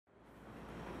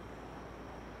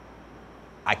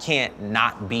I can't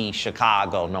not be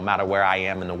Chicago no matter where I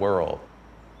am in the world.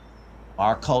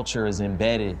 Our culture is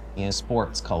embedded in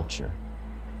sports culture.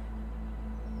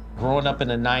 Growing up in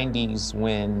the 90s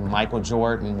when Michael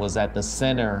Jordan was at the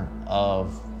center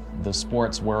of the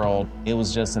sports world, it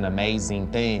was just an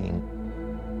amazing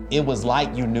thing. It was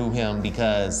like you knew him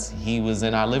because he was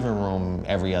in our living room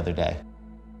every other day.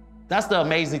 That's the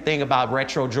amazing thing about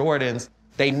retro Jordans.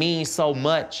 They mean so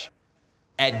much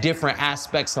at different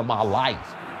aspects of my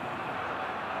life.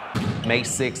 May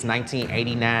 6,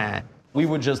 1989, we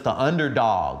were just the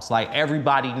underdogs. Like,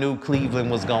 everybody knew Cleveland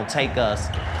was gonna take us.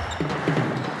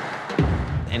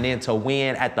 And then to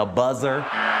win at the buzzer.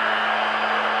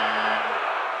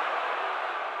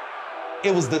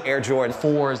 It was the Air Jordan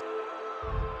 4s.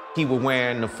 He was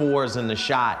wearing the 4s in the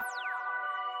shot.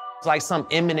 It's like some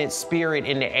imminent spirit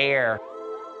in the air.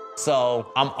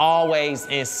 So I'm always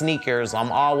in sneakers.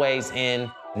 I'm always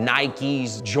in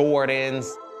Nikes, Jordans,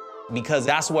 because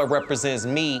that's what represents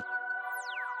me.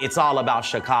 It's all about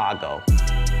Chicago.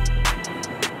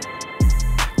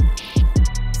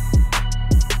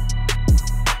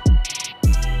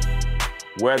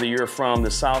 Whether you're from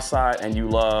the South Side and you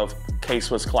love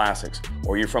K-Swiss classics,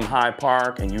 or you're from Hyde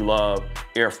Park and you love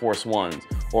Air Force Ones,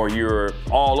 or you're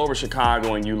all over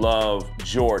Chicago and you love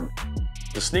Jordan.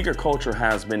 The sneaker culture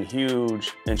has been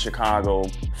huge in Chicago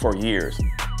for years.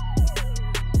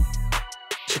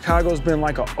 Chicago's been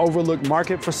like an overlooked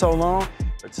market for so long.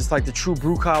 It's just like the true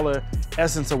blue-collar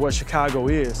essence of what Chicago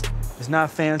is. It's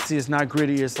not fancy, it's not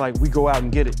gritty, it's like we go out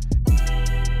and get it.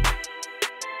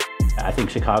 I think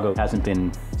Chicago hasn't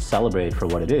been celebrated for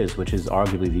what it is, which is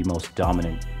arguably the most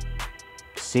dominant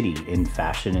city in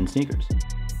fashion and sneakers.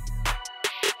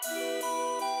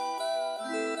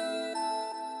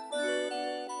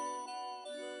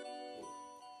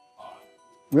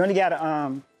 We only got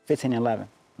 15 and 11.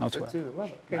 No 12. 15 and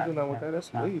 11. Can't do nothing with that.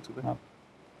 That's way too bad. No.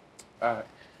 All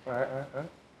right.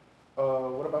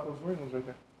 What about those green ones right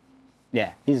there?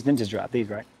 Yeah, them just dropped. These,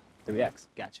 right? 3X.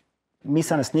 Gotcha. Me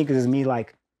selling sneakers is me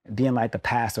like being like the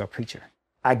pastor or preacher.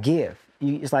 I give.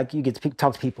 It's like you get to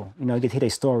talk to people. You know, you get to hear their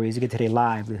stories, you get to hear their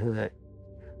livelihood.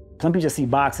 Some people just see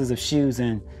boxes of shoes,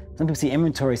 and some people see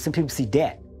inventory, some people see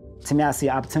debt. To me, I see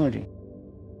opportunity.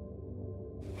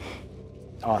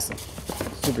 Awesome.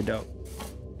 Super dope.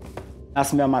 I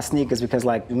smell my sneakers because,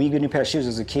 like, when you get a new pair of shoes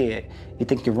as a kid, you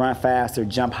think you can run faster,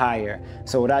 jump higher.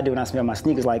 So what I do when I smell my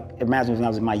sneakers, like, imagine when I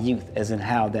was in my youth, as in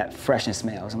how that freshness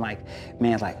smells. I'm like,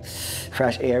 man, it's like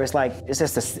fresh air. It's like, it's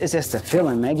just a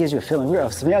feeling, man. It gives you a feeling. Real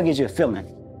smell gives you a feeling.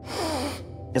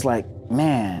 It's like,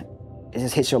 man, it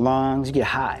just hits your lungs. You get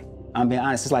high. I'm being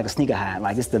honest, it's like a sneaker high.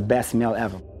 Like, it's the best smell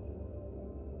ever.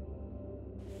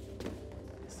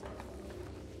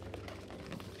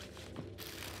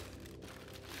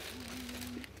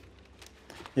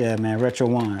 Yeah, man, retro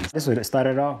ones. This is what it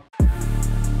started off.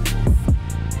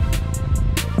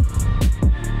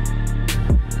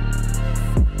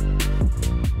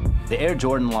 The Air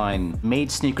Jordan line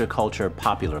made sneaker culture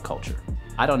popular culture.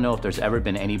 I don't know if there's ever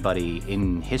been anybody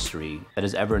in history that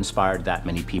has ever inspired that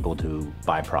many people to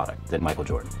buy product than Michael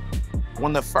Jordan.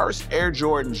 When the first Air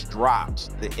Jordans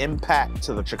dropped, the impact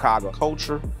to the Chicago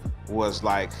culture was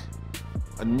like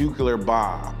a nuclear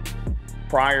bomb.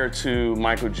 Prior to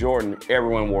Michael Jordan,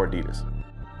 everyone wore Adidas.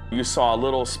 You saw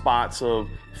little spots of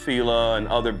Fila and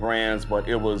other brands, but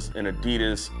it was an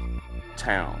Adidas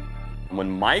town. When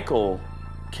Michael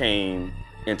came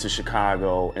into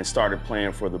Chicago and started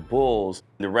playing for the Bulls,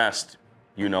 the rest,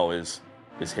 you know, is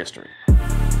history.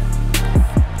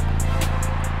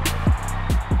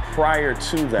 Prior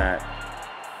to that,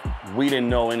 we didn't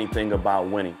know anything about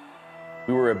winning.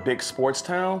 We were a big sports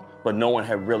town, but no one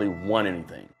had really won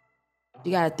anything. You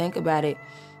gotta think about it.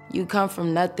 You come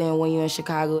from nothing when you're in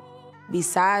Chicago.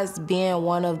 Besides being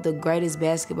one of the greatest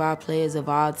basketball players of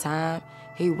all time,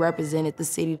 he represented the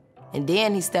city. And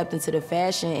then he stepped into the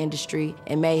fashion industry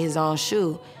and made his own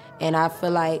shoe. And I feel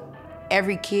like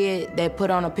every kid that put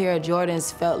on a pair of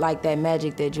Jordans felt like that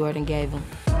magic that Jordan gave him.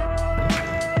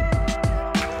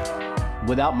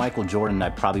 Without Michael Jordan,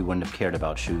 I probably wouldn't have cared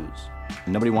about shoes.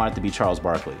 Nobody wanted to be Charles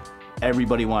Barkley.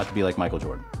 Everybody wanted to be like Michael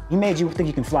Jordan. He made you think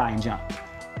you can fly and jump.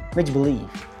 Made you believe.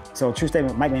 So true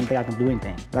statement, Mike didn't think I can do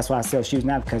anything. That's why I sell shoes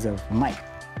now, because of Mike.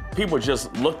 People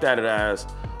just looked at it as,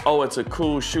 oh, it's a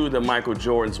cool shoe that Michael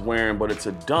Jordan's wearing, but it's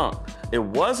a dunk. It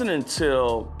wasn't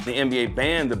until the NBA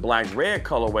banned the black-red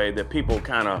colorway that people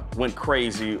kind of went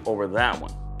crazy over that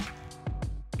one.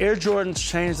 Air Jordans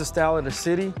changed the style of the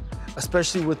city,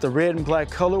 especially with the red and black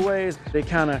colorways. They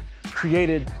kind of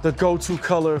created the go-to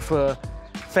color for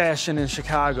fashion in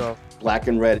Chicago. Black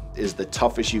and red is the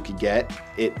toughest you could get.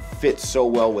 It fits so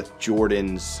well with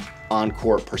Jordan's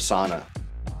on-court persona.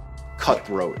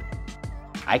 Cutthroat.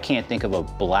 I can't think of a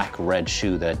black-red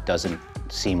shoe that doesn't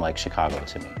seem like Chicago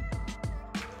to me.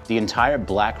 The entire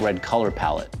black-red color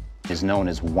palette is known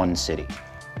as one city.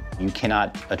 You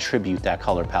cannot attribute that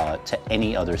color palette to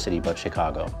any other city but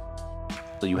Chicago.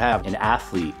 So you have an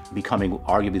athlete becoming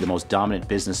arguably the most dominant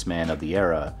businessman of the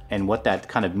era, and what that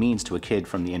kind of means to a kid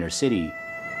from the inner city,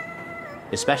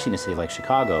 especially in a city like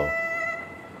Chicago,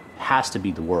 has to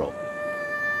be the world.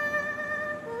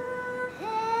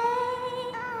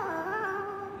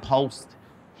 Post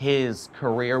his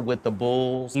career with the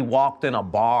Bulls, he walked in a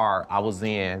bar I was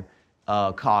in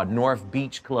called North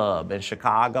Beach Club in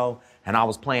Chicago, and I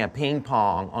was playing ping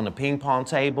pong on the ping pong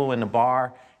table in the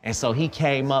bar. And so he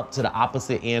came up to the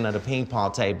opposite end of the ping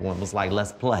pong table and was like,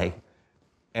 let's play.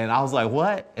 And I was like,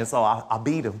 what? And so I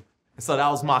beat him. And so that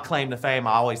was my claim to fame.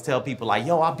 I always tell people like,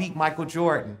 yo, I beat Michael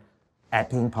Jordan at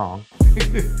ping pong.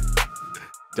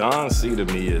 Don C to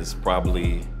me is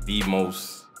probably the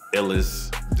most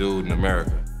illest dude in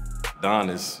America. Don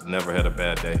has never had a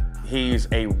bad day. He's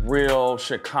a real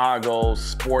Chicago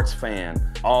sports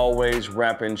fan, always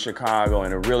repping Chicago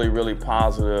in a really, really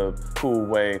positive, cool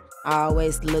way. I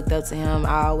always looked up to him.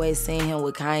 I always seen him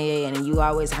with Kanye, and you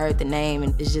always heard the name,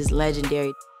 and it's just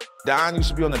legendary. Don used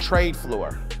to be on the trade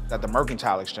floor at the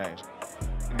Mercantile Exchange.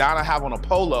 Don would have on a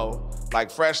polo, like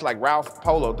fresh, like Ralph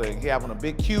Polo thing. He have on a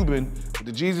big Cuban with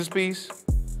the Jesus piece,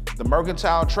 the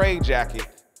Mercantile trade jacket,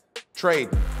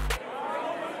 trading.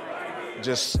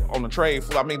 Just on the trade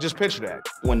floor, I mean, just picture that.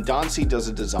 When Don C does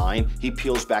a design, he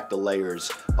peels back the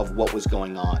layers of what was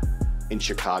going on in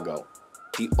Chicago.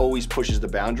 He always pushes the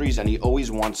boundaries and he always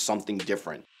wants something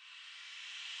different.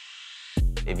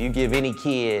 If you give any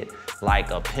kid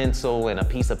like a pencil and a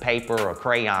piece of paper or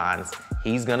crayons,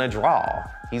 he's gonna draw.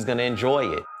 He's gonna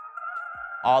enjoy it.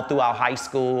 All throughout high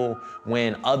school,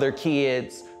 when other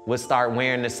kids would start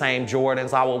wearing the same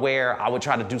Jordans I would wear, I would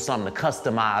try to do something to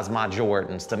customize my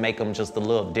Jordans to make them just a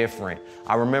little different.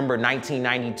 I remember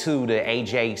 1992, the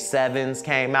AJ 7s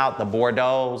came out, the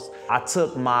Bordeaux's. I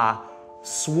took my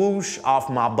swoosh off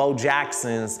my Bo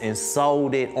Jacksons and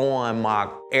sewed it on my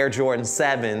Air Jordan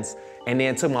 7s, and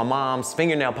then took my mom's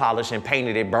fingernail polish and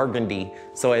painted it burgundy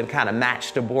so it kind of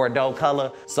matched the Bordeaux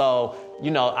color. So,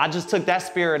 you know, I just took that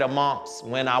spirit amongst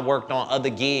when I worked on other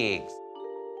gigs.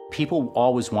 People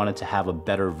always wanted to have a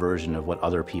better version of what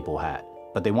other people had,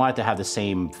 but they wanted to have the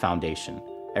same foundation.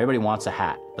 Everybody wants a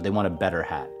hat, but they want a better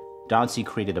hat. Don C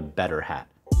created a better hat.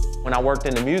 When I worked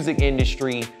in the music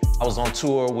industry, I was on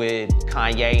tour with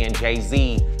Kanye and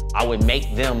Jay-Z. I would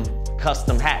make them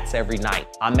custom hats every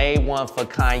night. I made one for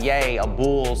Kanye, a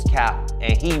Bulls cap,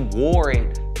 and he wore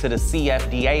it to the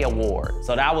CFDA award.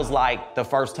 So that was like the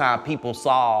first time people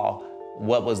saw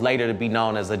what was later to be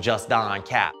known as a Just Don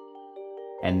cap.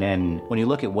 And then when you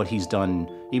look at what he's done,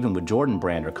 even with Jordan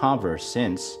Brand or Converse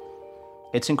since,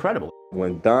 it's incredible.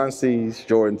 When Don C's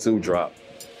Jordan 2 dropped,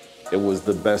 it was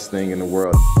the best thing in the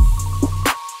world.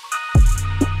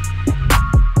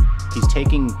 He's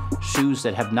taking shoes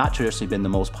that have not traditionally been the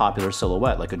most popular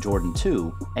silhouette, like a Jordan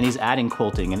 2, and he's adding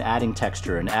quilting and adding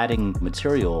texture and adding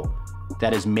material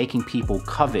that is making people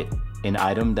covet an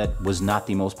item that was not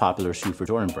the most popular shoe for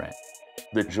Jordan Brand.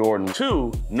 The Jordan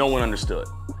 2, no one understood.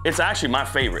 It's actually my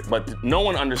favorite, but no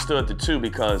one understood the 2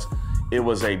 because it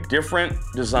was a different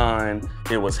design.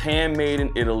 It was handmade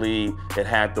in Italy. It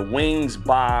had the wings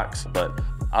box, but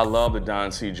I love the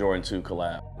Don C Jordan 2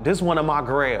 collab. This is one of my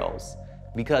grails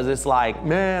because it's like,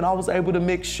 man, I was able to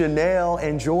mix Chanel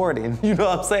and Jordan. You know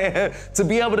what I'm saying? To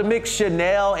be able to mix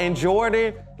Chanel and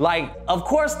Jordan, like, of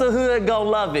course the hood gonna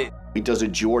love it. He does a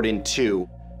Jordan 2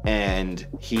 and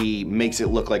he makes it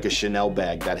look like a Chanel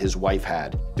bag that his wife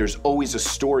had. There's always a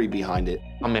story behind it.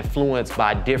 I'm influenced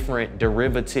by different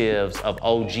derivatives of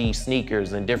OG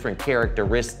sneakers and different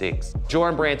characteristics.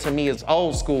 Jordan Brand to me is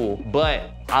old school, but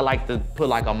I like to put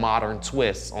like a modern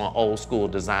twist on old school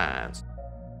designs.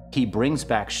 He brings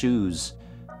back shoes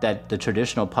that the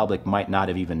traditional public might not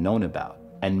have even known about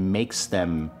and makes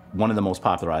them one of the most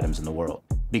popular items in the world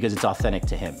because it's authentic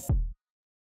to him.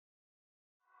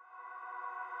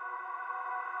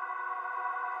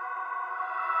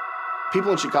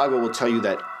 People in Chicago will tell you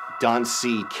that Don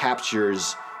C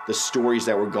captures the stories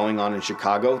that were going on in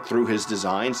Chicago through his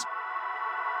designs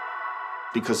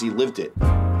because he lived it.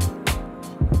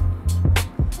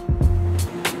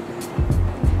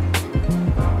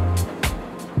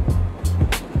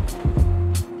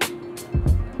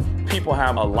 People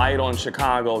have a light on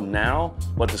Chicago now,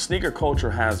 but the sneaker culture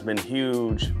has been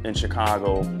huge in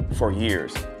Chicago for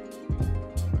years.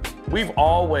 We've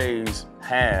always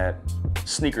had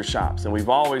sneaker shops, and we've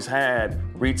always had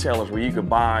retailers where you could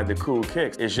buy the cool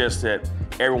kicks. It's just that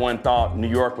everyone thought New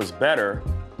York was better,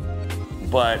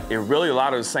 but a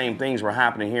lot of the same things were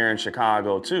happening here in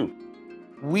Chicago too.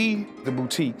 We, the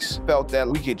boutiques, felt that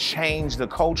we could change the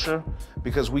culture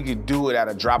because we could do it at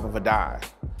a drop of a dime.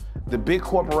 The big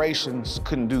corporations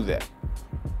couldn't do that.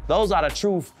 Those are the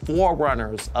true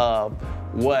forerunners of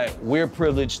what we're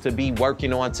privileged to be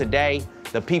working on today,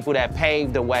 the people that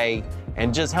paved the way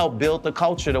and just helped build the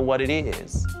culture to what it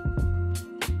is.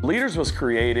 Leaders was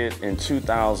created in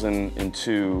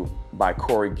 2002 by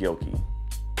Corey Gilkey.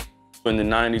 In the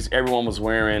 90s, everyone was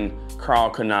wearing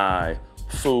Karl Kanye,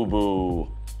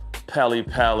 FUBU, Pele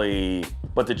Pele,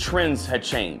 but the trends had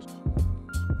changed.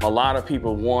 A lot of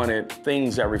people wanted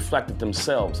things that reflected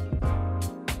themselves,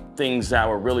 things that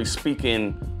were really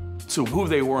speaking to who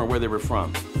they were and where they were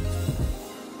from.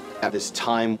 At this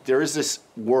time, there is this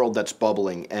world that's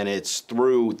bubbling, and it's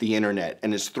through the internet,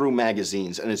 and it's through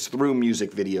magazines, and it's through music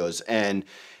videos, and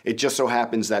it just so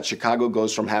happens that Chicago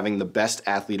goes from having the best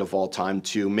athlete of all time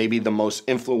to maybe the most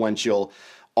influential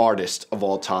artist of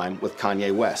all time with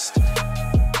Kanye West.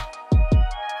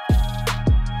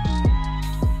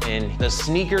 In the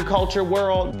sneaker culture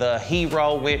world, the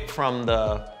hero went from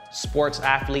the sports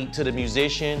athlete to the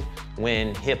musician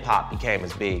when hip-hop became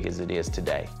as big as it is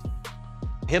today.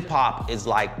 Hip-hop is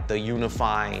like the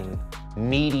unifying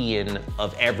median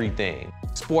of everything.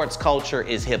 Sports culture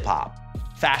is hip-hop.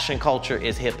 Fashion culture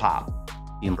is hip-hop.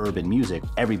 In urban music,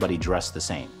 everybody dressed the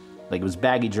same. Like it was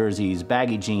baggy jerseys,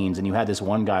 baggy jeans, and you had this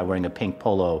one guy wearing a pink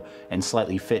polo and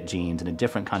slightly fit jeans and a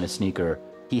different kind of sneaker.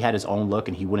 He had his own look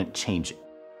and he wouldn't change it.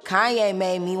 Kanye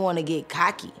made me want to get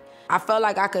cocky. I felt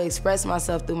like I could express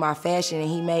myself through my fashion, and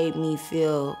he made me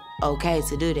feel okay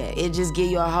to do that. It just give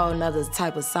you a whole nother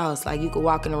type of sauce. Like you could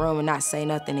walk in the room and not say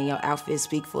nothing and your outfit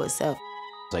speak for itself.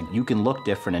 It's like you can look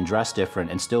different and dress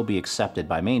different and still be accepted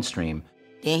by mainstream.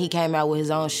 Then he came out with his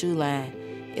own shoe line.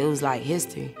 It was like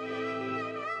history.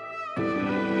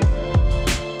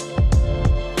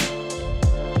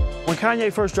 When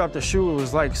Kanye first dropped the shoe, it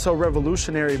was like so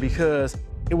revolutionary because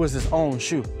it was his own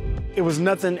shoe. It was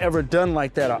nothing ever done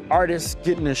like that. An artist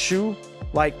getting a shoe,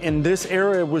 like in this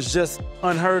era, it was just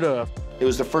unheard of. It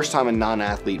was the first time a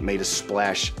non-athlete made a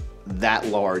splash that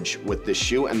large with this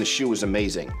shoe, and the shoe was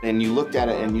amazing. And you looked at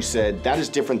it and you said, that is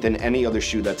different than any other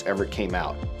shoe that's ever came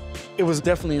out. It was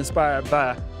definitely inspired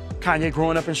by Kanye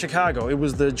growing up in Chicago. It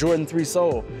was the Jordan 3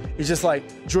 sole. It's just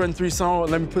like Jordan 3 sole,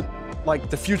 let me put like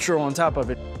the future on top of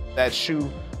it. That shoe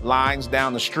lines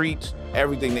down the street,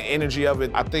 everything, the energy of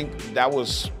it, I think that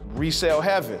was resale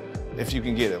heaven, if you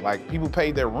can get it. Like, people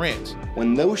paid their rent.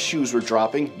 When those shoes were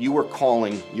dropping, you were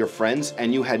calling your friends,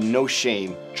 and you had no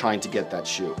shame trying to get that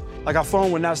shoe. Like, our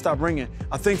phone would not stop ringing.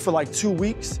 I think for like 2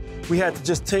 weeks, we had to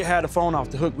just have the phone off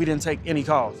the hook. We didn't take any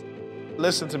calls.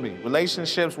 Listen to me,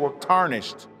 relationships were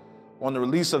tarnished on the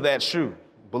release of that shoe,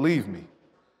 believe me.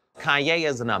 Kanye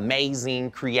is an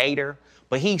amazing creator,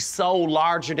 but he's so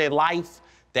larger than life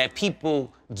that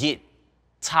people get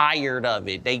tired of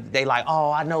it. They like,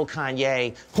 oh, I know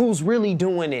Kanye. Who's really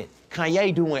doing it?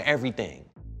 Kanye doing everything.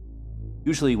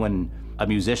 Usually when a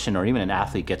musician or even an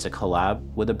athlete gets a collab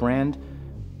with a brand,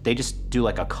 they just do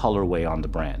like a colorway on the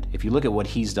brand. If you look at what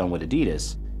he's done with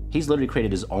Adidas, he's literally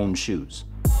created his own shoes.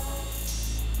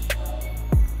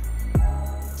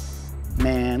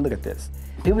 Man, look at this.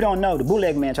 People don't know, the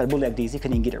bootleg man tried to bootleg these, he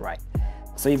couldn't even get it right.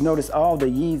 So you've noticed all the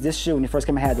Yeezys, this shoe, when he first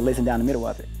came, had the lacing down the middle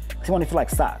of it. He wanted to feel like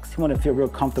socks. He wanted to feel real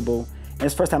comfortable. And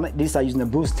it's the first time they started using the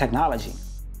Boost technology.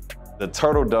 The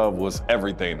turtle dove was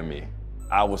everything to me.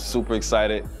 I was super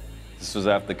excited. This was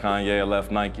after Kanye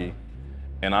left Nike.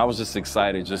 And I was just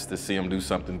excited just to see him do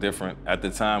something different. At the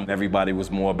time, everybody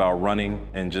was more about running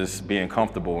and just being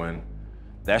comfortable, and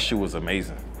that shoe was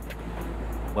amazing.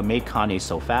 What made Kanye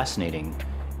so fascinating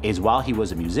is while he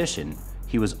was a musician,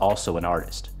 he was also an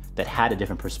artist that had a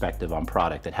different perspective on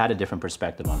product, that had a different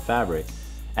perspective on fabric.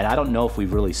 And I don't know if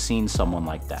we've really seen someone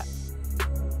like that.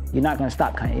 You're not gonna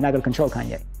stop Kanye, you're not gonna control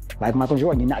Kanye. Like Michael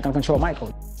Jordan, you're not gonna control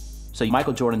Michael. So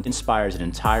Michael Jordan inspires an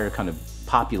entire kind of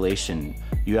population.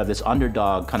 You have this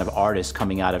underdog kind of artist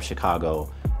coming out of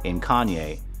Chicago in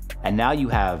Kanye, and now you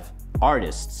have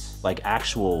artists, like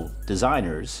actual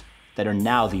designers, that are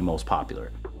now the most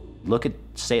popular. Look at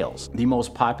sales. The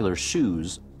most popular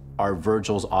shoes are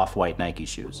Virgil's off-white Nike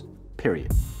shoes,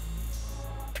 period.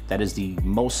 That is the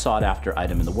most sought after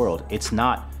item in the world. It's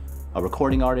not a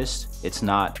recording artist, it's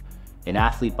not an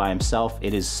athlete by himself,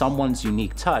 it is someone's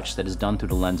unique touch that is done through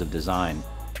the lens of design.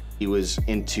 He was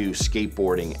into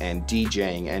skateboarding and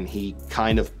DJing, and he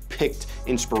kind of picked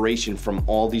inspiration from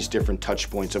all these different touch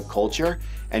points of culture,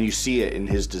 and you see it in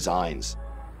his designs.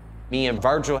 Me and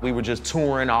Virgil, we were just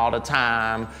touring all the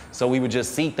time, so we would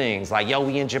just see things like, yo,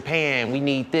 we in Japan, we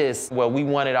need this. Well, we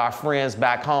wanted our friends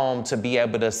back home to be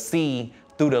able to see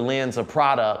through the lens of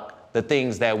product the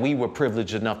things that we were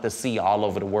privileged enough to see all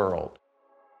over the world.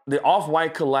 The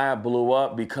Off-White collab blew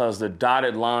up because the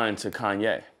dotted line to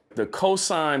Kanye. The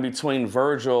cosign between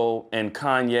Virgil and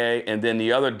Kanye and then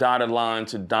the other dotted line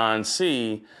to Don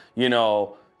C, you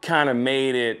know, kind of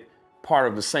made it part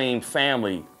of the same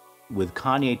family. With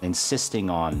Kanye insisting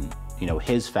on, you know,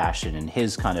 his fashion and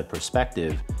his kind of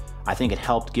perspective, I think it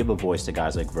helped give a voice to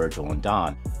guys like Virgil and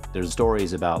Don. There's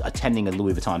stories about attending a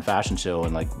Louis Vuitton fashion show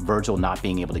and like Virgil not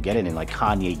being able to get in and like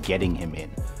Kanye getting him in.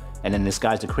 And then this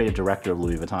guy's the creative director of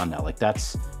Louis Vuitton now. Like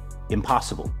that's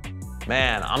impossible.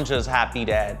 Man, I'm just happy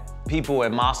that people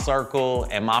in my circle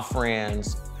and my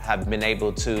friends have been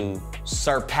able to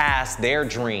surpass their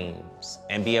dreams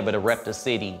and be able to rep the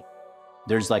city.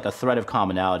 There's like a thread of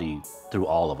commonality through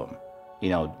all of them. You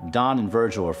know, Don and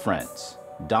Virgil are friends.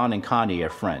 Don and Kanye are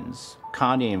friends.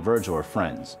 Kanye and Virgil are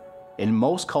friends. In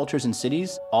most cultures and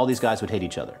cities, all these guys would hate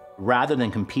each other. Rather than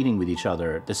competing with each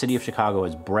other, the city of Chicago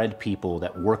has bred people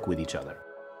that work with each other.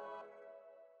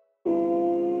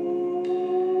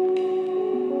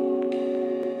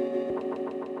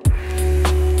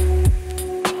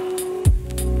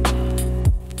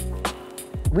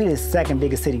 We the second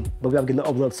biggest city, but we have to get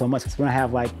overlooked so much because we don't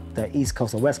have like the East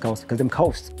Coast or West Coast because them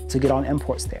coasts to get all the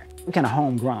imports there. We're kind of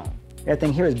homegrown.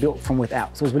 Everything here is built from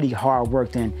without, so it's really hard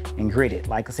worked and gritted.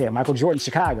 Like I said, Michael Jordan,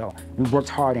 Chicago, we worked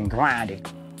hard and grinded.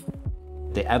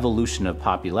 The evolution of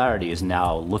popularity is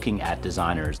now looking at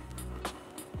designers.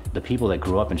 The people that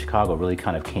grew up in Chicago really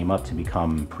kind of came up to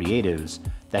become creatives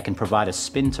that can provide a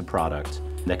spin to product,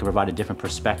 that can provide a different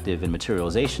perspective and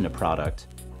materialization of product.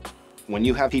 When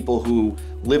you have people who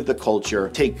live the culture,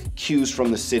 take cues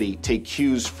from the city, take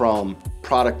cues from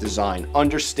product design,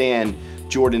 understand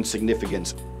Jordan's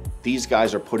significance, these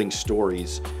guys are putting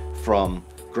stories from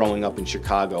growing up in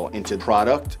Chicago into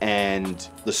product, and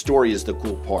the story is the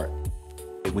cool part.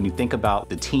 When you think about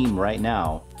the team right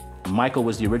now, Michael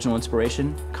was the original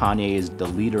inspiration. Kanye is the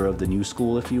leader of the new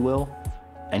school, if you will,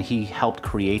 and he helped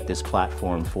create this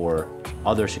platform for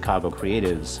other Chicago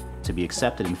creatives to be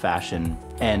accepted in fashion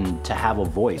and to have a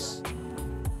voice.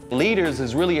 Leaders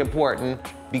is really important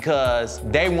because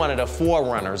they one of the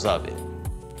forerunners of it.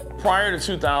 Prior to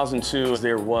 2002,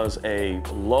 there was a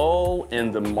lull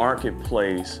in the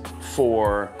marketplace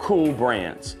for cool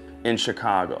brands in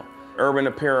Chicago. Urban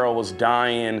apparel was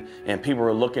dying and people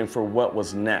were looking for what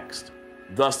was next.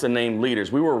 Thus the name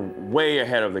Leaders. We were way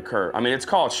ahead of the curve. I mean, it's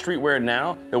called streetwear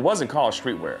now. It wasn't called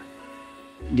streetwear.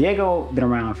 Diego been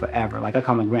around forever. Like I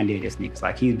call him granddaddy of sneakers.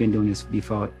 Like he's been doing this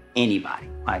before anybody.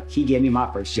 Like he gave me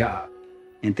my first job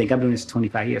and think I'm doing this for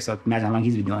 25 years. So imagine how long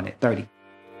he's been doing it, 30.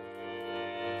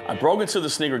 I broke into the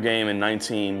sneaker game in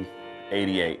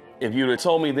 1988. If you'd have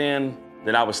told me then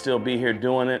that I would still be here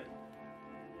doing it,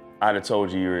 I'd have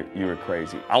told you you were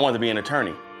crazy. I wanted to be an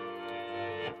attorney.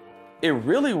 It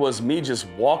really was me just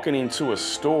walking into a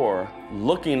store,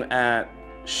 looking at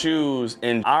shoes,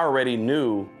 and I already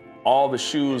knew all the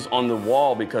shoes on the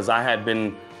wall because I had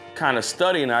been kind of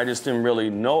studying, I just didn't really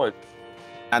know it.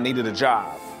 I needed a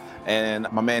job, and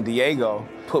my man Diego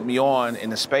put me on in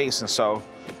the space, and so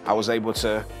I was able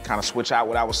to kind of switch out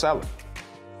what I was selling.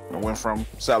 I went from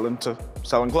selling to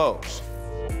selling clothes.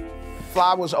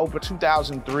 Fly was open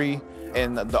 2003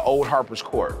 in the old Harper's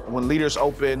Court. When Leaders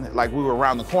opened, like we were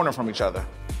around the corner from each other.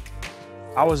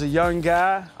 I was a young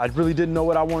guy. I really didn't know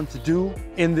what I wanted to do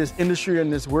in this industry, in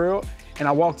this world. And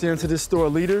I walked into this store,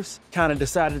 Leaders, kind of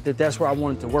decided that that's where I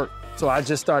wanted to work. So I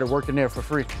just started working there for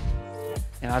free.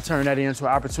 And I turned that into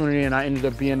an opportunity, and I ended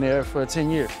up being there for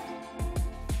 10 years.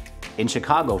 In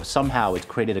Chicago, somehow it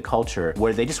created a culture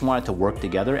where they just wanted to work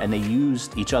together and they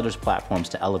used each other's platforms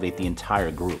to elevate the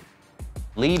entire group.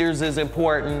 Leaders is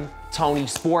important. Tony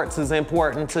Sports is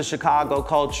important to Chicago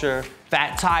culture.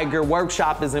 Fat Tiger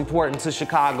Workshop is important to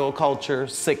Chicago culture.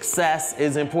 Succezz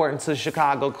is important to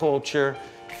Chicago culture.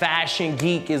 Fashion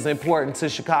Geek is important to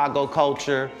Chicago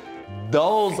culture.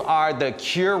 Those are the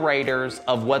curators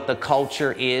of what the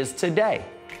culture is today.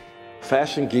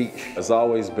 Fashion Geek has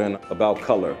always been about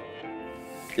color.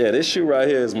 Yeah, this shoe right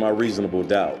here is my Reasonable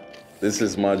Doubt. This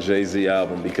is my Jay-Z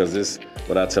album because this,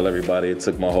 what I tell everybody, it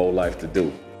took my whole life to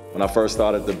do. When I first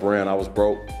started the brand, I was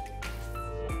broke.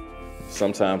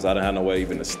 Sometimes I didn't have no way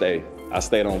even to stay. I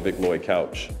stayed on Vic Lloyd's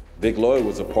couch. Vic Lloyd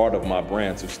was a part of my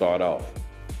brand to start off.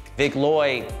 Vic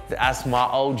Lloyd, that's my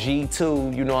OG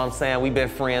too, you know what I'm saying? We've been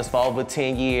friends for over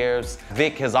 10 years.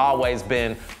 Vic has always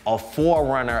been a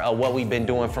forerunner of what we've been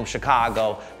doing from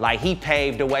Chicago. Like he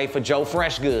paved the way for Joe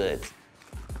Fresh Goods.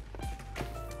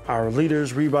 our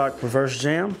leaders, Reebok Reverse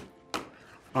Jam.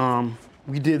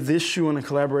 We did this shoe in a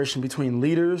collaboration between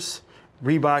leaders,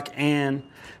 Reebok, and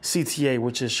CTA,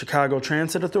 which is Chicago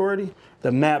Transit Authority.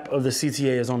 The map of the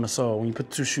CTA is on the sole. When you put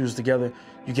the two shoes together,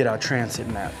 you get our transit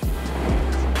map.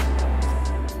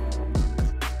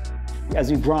 As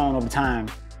we've grown over time,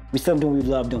 we still do what we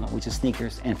love doing, which is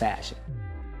sneakers and fashion.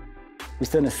 We're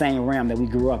still in the same realm that we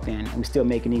grew up in, and we're still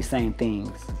making these same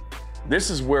things.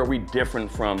 This is where we're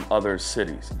different from other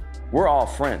cities. We're all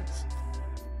friends.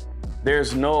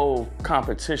 There's no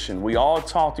competition. We all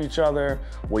talk to each other,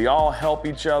 we all help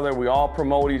each other, we all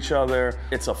promote each other.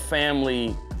 It's a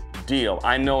family deal.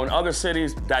 I know in other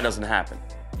cities, that doesn't happen.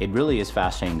 It really is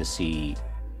fascinating to see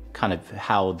kind of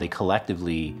how they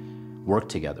collectively work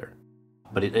together.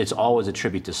 But it's always a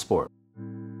tribute to sport.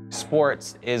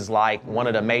 Sports is like one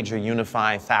of the major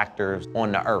unifying factors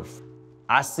on the earth.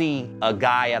 I see a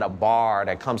guy at a bar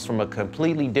that comes from a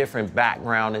completely different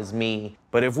background as me,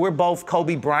 but if we're both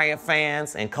Kobe Bryant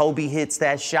fans and Kobe hits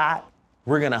that shot,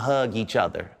 we're gonna hug each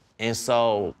other. And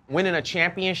so winning a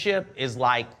championship is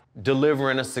like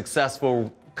delivering a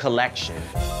successful collection.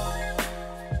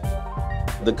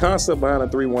 The concept behind the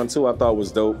 312 I thought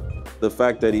was dope. The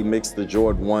fact that he mixed the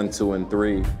Jordan 1, 2, and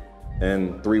 3,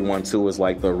 and 312 is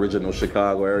like the original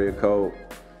Chicago area code.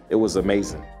 It was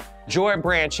amazing. Jordan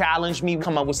Brand challenged me to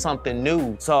come up with something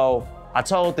new. So I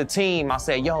told the team, I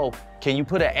said, yo, can you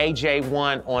put an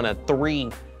AJ1 on a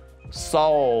 3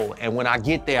 sole? And when I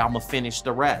get there, I'm gonna finish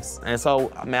the rest. And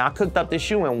so, man, I cooked up this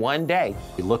shoe in one day.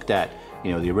 We looked at,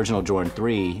 the original Jordan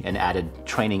 3 and added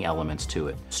training elements to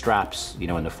it. Straps,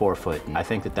 in the forefoot. And I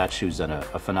think that shoe's done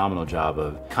a phenomenal job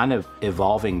of kind of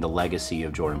evolving the legacy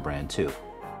of Jordan Brand too.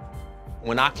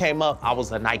 When I came up, I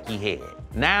was a Nike head.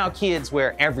 Now kids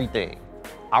wear everything.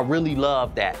 I really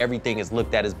love that everything is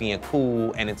looked at as being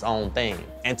cool and its own thing.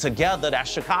 And together, that's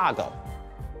Chicago.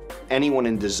 Anyone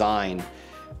in design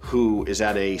who is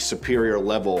at a superior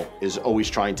level is always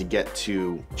trying to get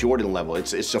to Jordan level.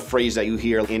 It's a phrase that you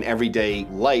hear in everyday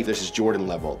life. This is Jordan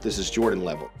level. This is Jordan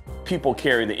level. People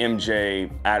carry the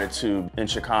MJ attitude in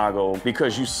Chicago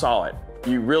because you saw it.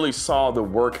 You really saw the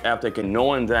work ethic and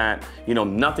knowing that,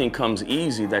 nothing comes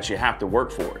easy, that you have to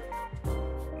work for it.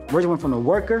 Virgil went from the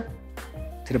worker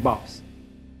to the boss.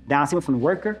 Don C went from the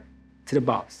worker to the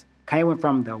boss. Kanye went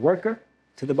from the worker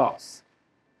to the boss.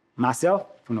 Myself,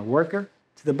 from the worker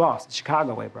to the boss. The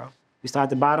Chicago way, bro. We start at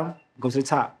the bottom, go to the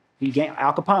top.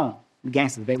 Al Capone, we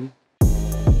gangsters, baby.